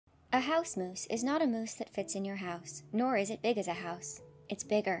A house moose is not a moose that fits in your house, nor is it big as a house. It's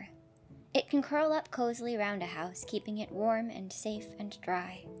bigger. It can curl up cozily around a house, keeping it warm and safe and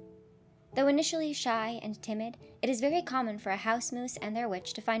dry. Though initially shy and timid, it is very common for a house moose and their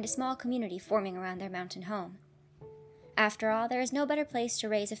witch to find a small community forming around their mountain home. After all, there is no better place to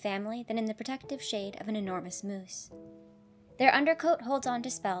raise a family than in the protective shade of an enormous moose. Their undercoat holds on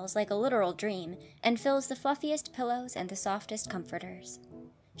to spells like a literal dream and fills the fluffiest pillows and the softest comforters.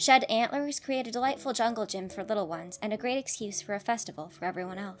 Shed antlers create a delightful jungle gym for little ones and a great excuse for a festival for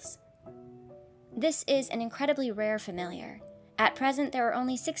everyone else. This is an incredibly rare familiar. At present, there are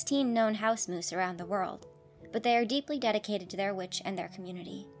only 16 known house moose around the world, but they are deeply dedicated to their witch and their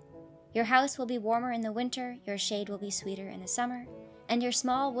community. Your house will be warmer in the winter, your shade will be sweeter in the summer, and your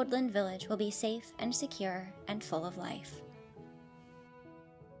small woodland village will be safe and secure and full of life.